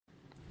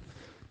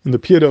In the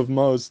Piyut of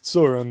Maoz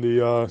Tzur, and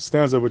the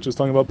stanza which is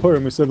talking about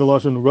Purim, we said the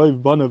lashon Rav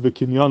Banav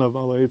v'Kinyanav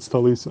ala Eitz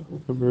Talisa.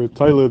 We're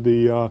Tyler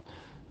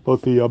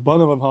both the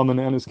Banav of Haman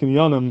and his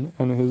Kinyanim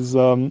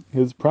and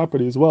his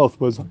property, his wealth,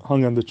 was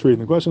hung on the tree.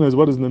 And the question is,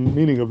 what is the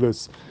meaning of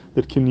this?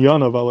 That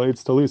Kinyanav ala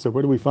Eitz Talisa.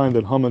 Where do we find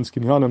that Haman's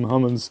Kinyanim,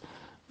 Haman's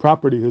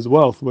property, his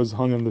wealth, was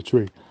hung on the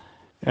tree?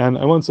 And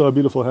I once saw a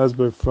beautiful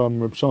hasbir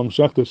from Shalom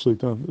Sechter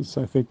Shlita. This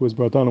I think was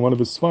brought down in one of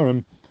his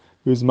svarim.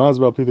 Who's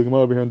Mazbal the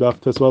Gemara over here in Daf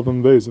Tesvav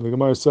and Beis. And the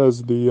Gemara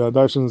says, the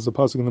Darshan is a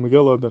pasuk in the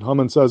Megilah that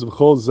Haman says,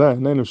 "V'chol zeh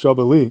neinu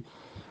shavali."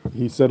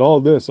 He said, all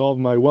of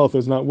my wealth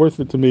is not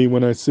worth it to me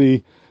when I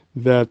see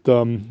that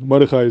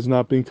Mordechai is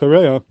not being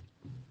kareya.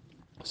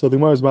 So the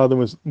Gemara is bothered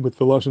with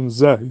the lashon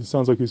zeh. It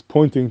sounds like he's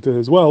pointing to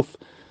his wealth.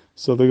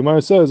 So the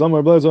Gemara says,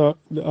 Amar Blazer,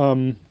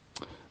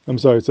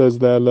 it says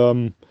that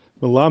melamed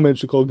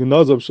shekol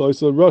gnazav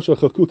shloisa rasha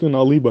chakukин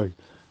alibay.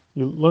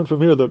 You learn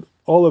from here that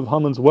all of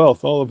Haman's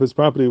wealth, all of his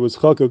property was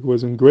chakuk,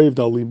 was engraved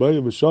al libay.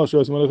 It was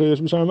shashas melech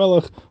b'shar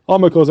melech.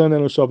 Amar kol zeh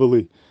neinu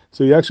shavali.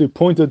 So he actually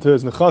pointed to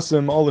his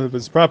nechasim, all of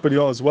his property,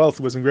 all his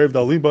wealth was engraved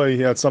al libay.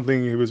 He had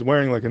something he was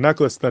wearing like a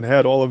necklace that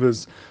had all of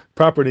his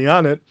property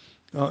on it,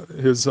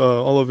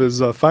 all of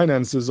his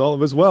finances, all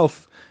of his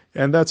wealth.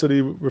 And that's what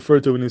he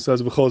referred to when he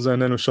says "V'chol zeh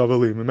neinu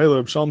shavali."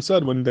 Megilah Shalom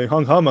said when they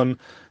hung Haman,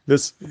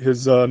 his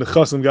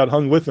nechasim got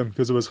hung with him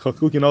because it was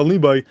Chakukин al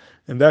libay,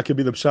 and that could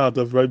be the pshat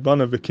of Rav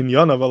Banav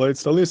v'Kinyanav ala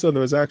Eitz Talisa.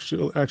 There was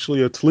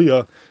actually a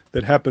tliya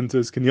that happened to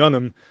his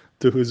kinyanim,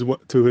 to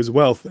his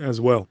wealth as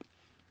well.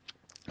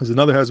 There's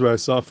another hasbah I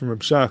saw from Reb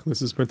Shach.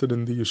 This is printed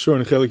in the Yeshur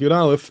and Chelik Yud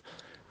Aleph.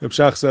 Reb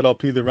Shach said, "I'll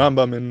pee the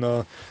Rambam in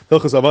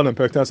Hilchos Avanim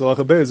Perktas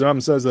Halacha Beis." The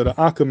Rambam says that an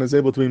akum is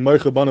able to be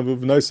meicha banav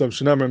uvneisav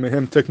shenemer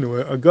mehem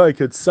tiknu. A guy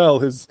could sell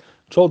his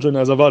children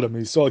as avadim.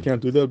 He saw can't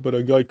do that, but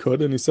a guy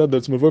could, and he said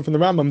that's mavur from the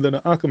Rambam that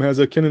an akum has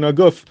a kinyan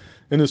aguf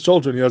in his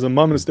children. He has a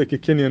mamonistic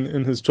kinyan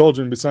in his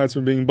children besides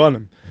from being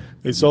banim.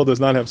 Esau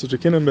does not have such a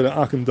kinyan, but an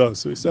akum does.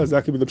 So he says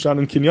that could be the pshat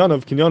in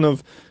kinyanov.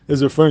 Kinyanov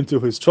is referring to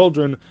his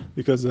children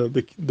because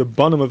the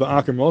banim of the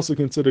akum are also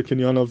considered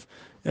kinyanov.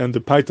 And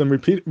the Paitam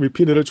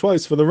repeated it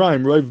twice for the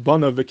rhyme. Rav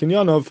Banav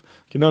v'Kinyanov.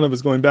 Kinyanov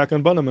is going back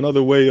on Banim,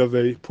 another way of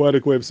a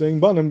poetic way of saying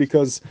Banim,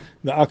 because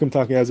the Akim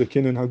Taki has a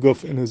kinyan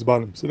haguf in his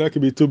Banim. So that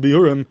could be two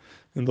biurim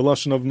in the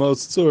lashon of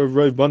Maoz Tzur,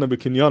 Rav Banav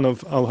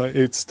v'Kinyanov al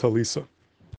ha'etz talisa.